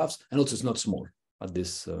the 3/2, and also it's not small at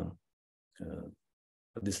this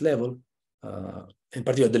level. In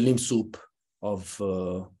particular, the limb sup of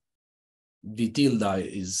v tilde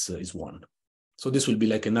is 1. So this will be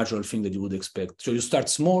like a natural thing that you would expect. So you start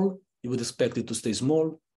small, you would expect it to stay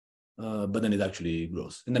small, but then it actually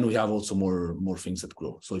grows. And then we have also more things that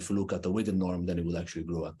grow. So if you look at the weighted norm, then it will actually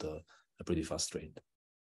grow at a pretty fast rate.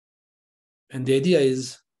 And the idea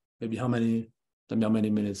is maybe how many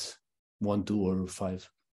minutes, 1, 2, or 5,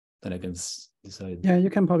 then I can decide. Yeah, you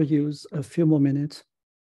can probably use a few more minutes.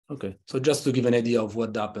 Okay, so just to give an idea of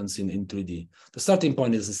what happens in 3D. The starting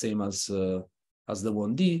point is the same as the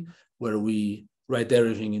 1D, where we write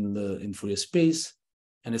everything in Fourier space,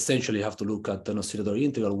 and essentially have to look at an oscillatory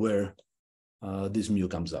integral where this mu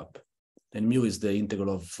comes up. And mu is the integral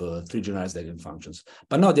of 3 generalized eigenfunctions.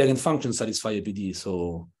 But now the eigenfunctions satisfy APD,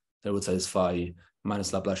 so that would satisfy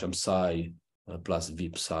minus Laplacian psi plus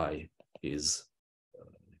V psi is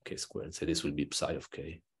k squared. So this will be psi of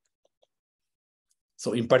k.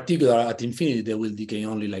 So in particular, at infinity, they will decay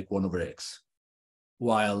only like 1 over x,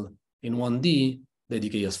 while in 1D, they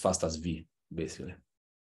decay as fast as V, basically.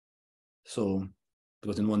 So,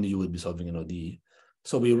 because in 1D, you will be solving an ODE.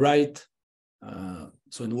 So we write,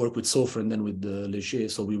 so in work with Soffer and then with the Léger,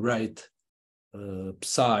 so we write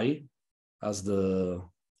psi as the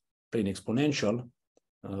plane exponential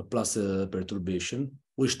plus a perturbation,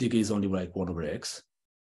 which decays only like 1 over x.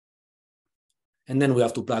 And then we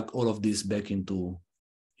have to plug all of this back into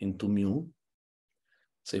mu.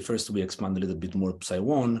 So first we expand a little bit more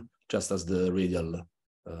psi1, just as the radial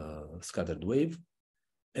scattered wave.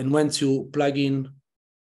 And once you plug in,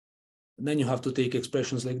 then you have to take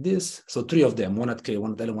expressions like this. So 3 of them, one at k,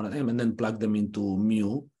 one at l, one at m, and then plug them into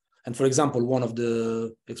mu. And for example, one of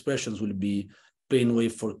the expressions will be plane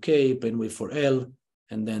wave for k, plane wave for l,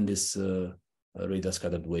 and then this radial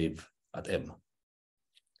scattered wave at m.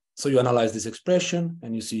 So you analyze this expression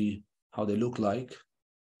and you see how they look like.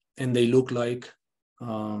 And they look like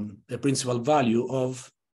a principal value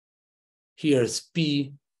of, here's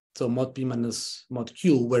p, so mod p minus mod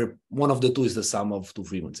q, where one of the two is the sum of 2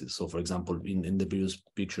 frequencies. So for example, in the previous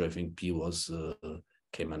picture, I think p was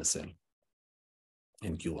k minus l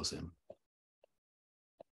and q was m.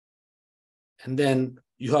 And then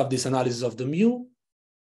you have this analysis of the mu.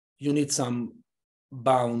 you need some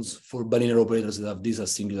bounds for bilinear operators that have these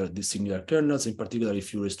as singular kernels. In particular,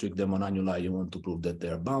 if you restrict them on annuli, you want to prove that they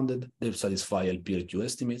are bounded. They satisfy LP-LQ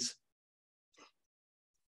estimates.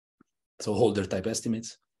 So Holder type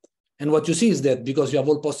estimates. And what you see is that because you have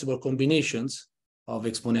all possible combinations of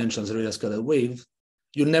exponentials and radial scalar wave,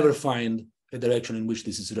 you never find a direction in which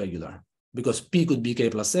this is regular. Because P could be K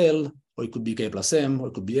plus L, or it could be K plus M, or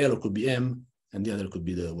it could be L, or it could be M, and the other could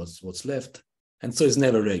be what's left. And so it's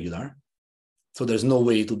never regular. So there's no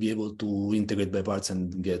way to be able to integrate by parts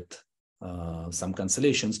and get some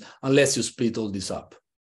cancellations unless you split all this up.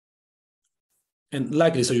 And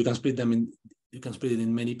likely, so you can split them in, you can split it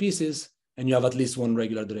in many pieces, and you have at least one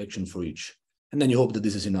regular direction for each. And then you hope that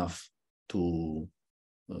this is enough to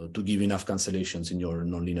give enough cancellations in your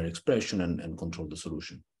nonlinear expression and control the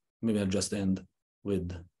solution. Maybe I'll just end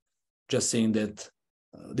with just saying that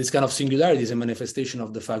this kind of singularity is a manifestation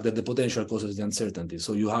of the fact that the potential causes the uncertainty.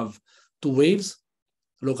 So you have two waves,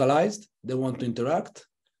 localized, they want to interact,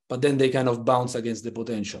 but then they kind of bounce against the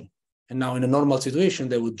potential. And now in a normal situation,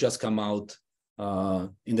 they would just come out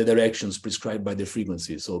in the directions prescribed by the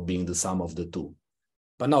frequency, so being the sum of the two.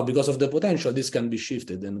 But now, because of the potential, this can be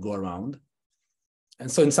shifted and go around.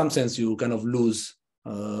 And so in some sense, you kind of lose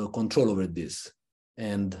control over this.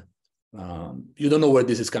 And you don't know where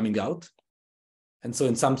this is coming out. And so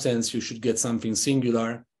in some sense, you should get something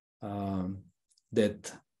singular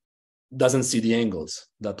that doesn't see the angles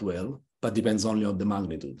that well, but depends only on the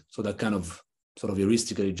magnitude. So that kind of sort of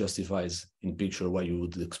heuristically justifies in picture why you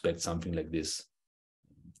would expect something like this.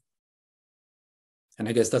 And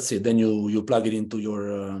I guess that's it. Then you plug it into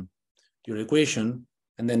your equation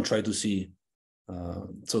and then try to see,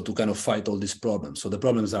 so to kind of fight all these problems. So the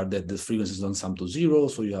problems are that the frequencies don't sum to zero,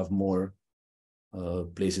 so you have more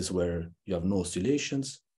places where you have no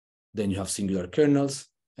oscillations. Then you have singular kernels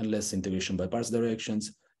and less integration by parts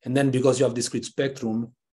directions. And then because you have discrete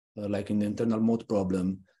spectrum, like in the internal mode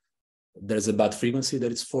problem, there's a bad frequency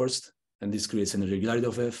that is forced, and this creates an irregularity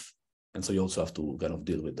of F. And so you also have to kind of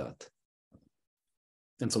deal with that.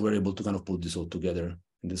 And so we're able to kind of put this all together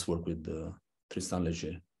in this work with Tristan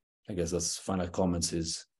Léger. I guess that's final comments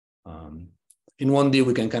is, in 1D,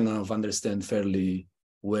 we can kind of understand fairly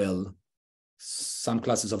well some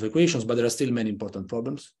classes of equations, but there are still many important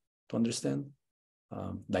problems to understand,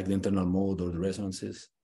 like the internal mode or the resonances.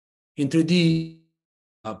 In 3D,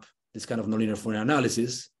 this kind of nonlinear Fourier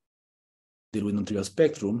analysis, deal with non-trivial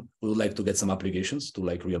spectrum, we would like to get some applications to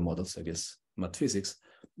like real models, I guess, math physics,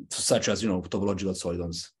 such as, topological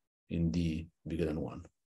solitons in D bigger than 1.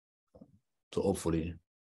 So hopefully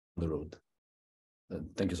on the road.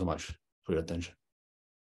 Thank you so much for your attention.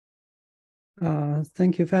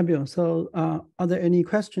 Thank you, Fabio. So are there any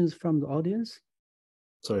questions from the audience?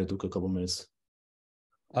 Sorry, it took a couple minutes.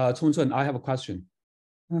 Chong Chen, I have a question.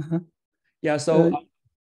 Yeah, so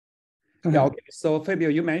okay. So Fabio,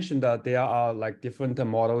 you mentioned that there are like different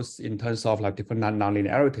models in terms of like different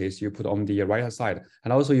nonlinearities you put on the right hand side,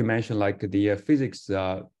 and also you mentioned like the physics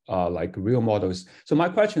like real models. So my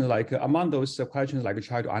question is like among those questions, like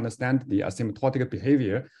try to understand the asymptotic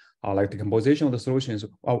behavior, like the composition of the solutions.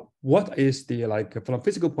 What is the like from a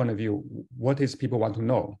physical point of view? What is people want to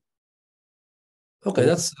know? Okay,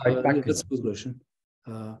 that's a good question.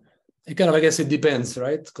 It kind of, I guess it depends,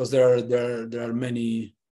 right? Because there are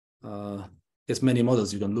many, I guess many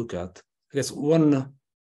models you can look at. I guess one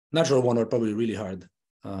natural one, or probably really hard,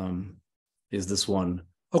 is this one.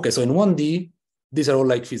 Okay, so in 1D, these are all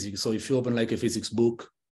like physics. So if you open like a physics book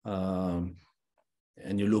and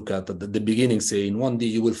you look at the beginning, say in 1D,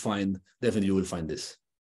 you will find this.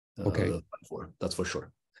 Okay, that's for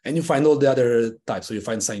sure. And you find all the other types. So you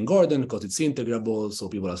find sine Gordon because it's integrable. So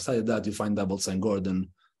people have studied that. You find double sine Gordon.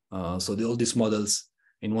 So all these models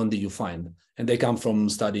in 1D you find, and they come from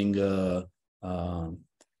studying, I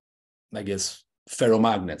guess,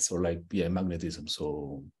 ferromagnets or like, magnetism.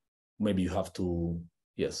 So maybe you have to,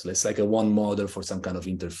 it's like a one model for some kind of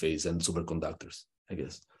interface and superconductors, I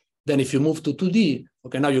guess. Then if you move to 2D,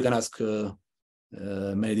 okay, now you can ask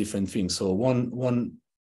many different things. So one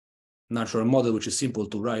natural model which is simple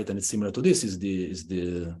to write and it's similar to this is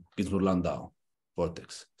the Ginsburg-Landau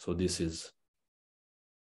vortex. So this is,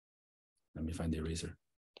 let me find the eraser.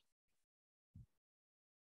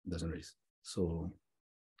 It doesn't erase. So,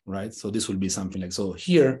 right. So this will be something like, so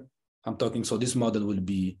here I'm talking, so this model will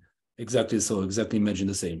be exactly imagine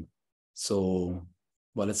the same. So,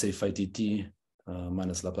 well, let's say phi tt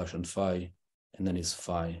minus Laplacian phi, and then it's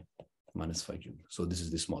phi minus phi cubed. So this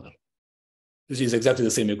is this model. This is exactly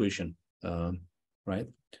the same equation, right?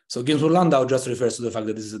 So Ginsburg-Landau just refers to the fact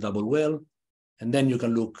that this is a double well. And then you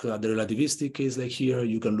can look at the relativistic case like here.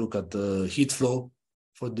 You can look at the heat flow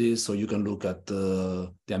for this, or you can look at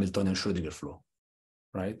the Hamiltonian Schrödinger flow,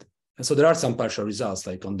 right? And so there are some partial results,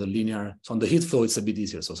 like on the linear. So on the heat flow, it's a bit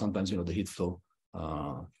easier. So sometimes, the heat flow,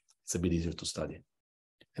 it's a bit easier to study.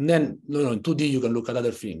 And then, in 2D, you can look at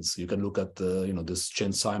other things. You can look at, this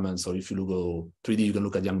Chen-Simons, or if you go 3D, you can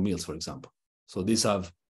look at Young-Mills, for example. So these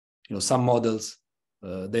have, some models,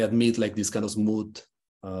 they admit like these kind of smooth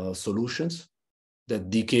solutions that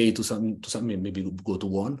decay to some, maybe go to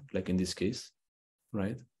 1, like in this case,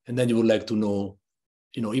 right? And then you would like to know,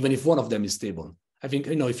 even if one of them is stable. I think,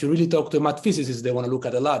 if you really talk to a math physicist, they want to look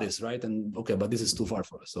at a lattice, right? And okay, but this is too far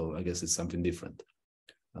for us. So I guess it's something different.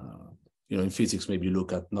 In physics, maybe you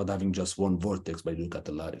look at not having just one vortex, but you look at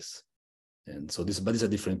the lattice. And so but it's a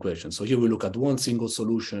different question. So here we look at one single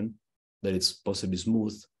solution that it's possibly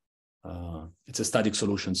smooth. It's a static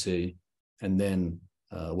solution, say, and then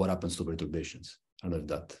what happens to perturbations. I don't know if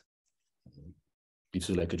that gives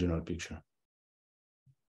you like a general picture.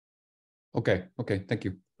 Okay, thank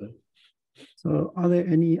you. So are there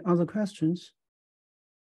any other questions?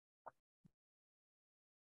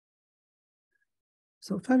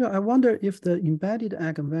 So Fabio, I wonder if the embedded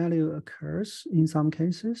eigenvalue occurs in some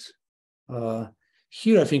cases.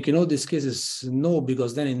 Here, I think in all these cases, no,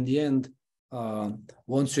 because then in the end,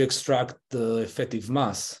 once you extract the effective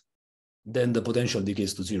mass, then the potential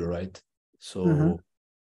decays to 0, right? So,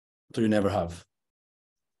 so you never have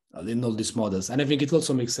in all these models. And I think it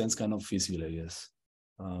also makes sense kind of physically, I guess.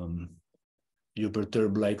 You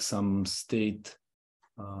perturb like some state.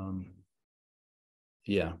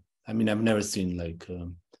 Yeah. I mean, I've never seen like,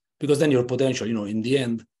 because then your potential, in the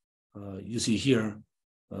end, you see here,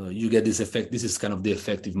 you get this effect. This is kind of the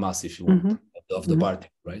effective mass, if you want, of the particle,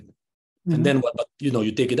 right? And then what,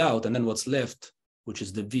 you take it out, and then what's left, which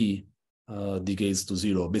is the V, decays to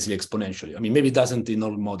 0, basically exponentially. I mean, maybe it doesn't in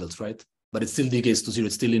all models, right? But it still decays to 0.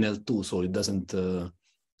 It's still in L2, so it doesn't,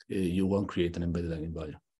 you won't create an embedded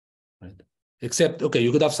eigenvalue, right? Except, okay,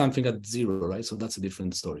 you could have something at 0, right? So that's a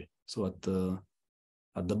different story. So at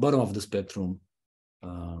the bottom of the spectrum,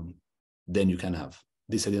 then you can have.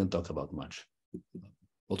 This I didn't talk about much.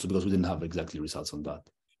 Also because we didn't have exactly results on that.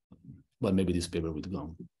 But maybe this paper would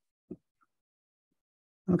go.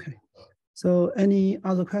 Okay. So any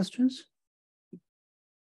other questions?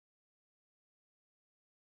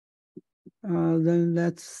 Then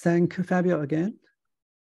let's thank Fabio again.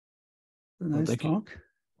 Nice talk.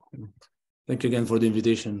 Thank you again for the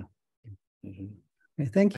invitation. Okay, thank you.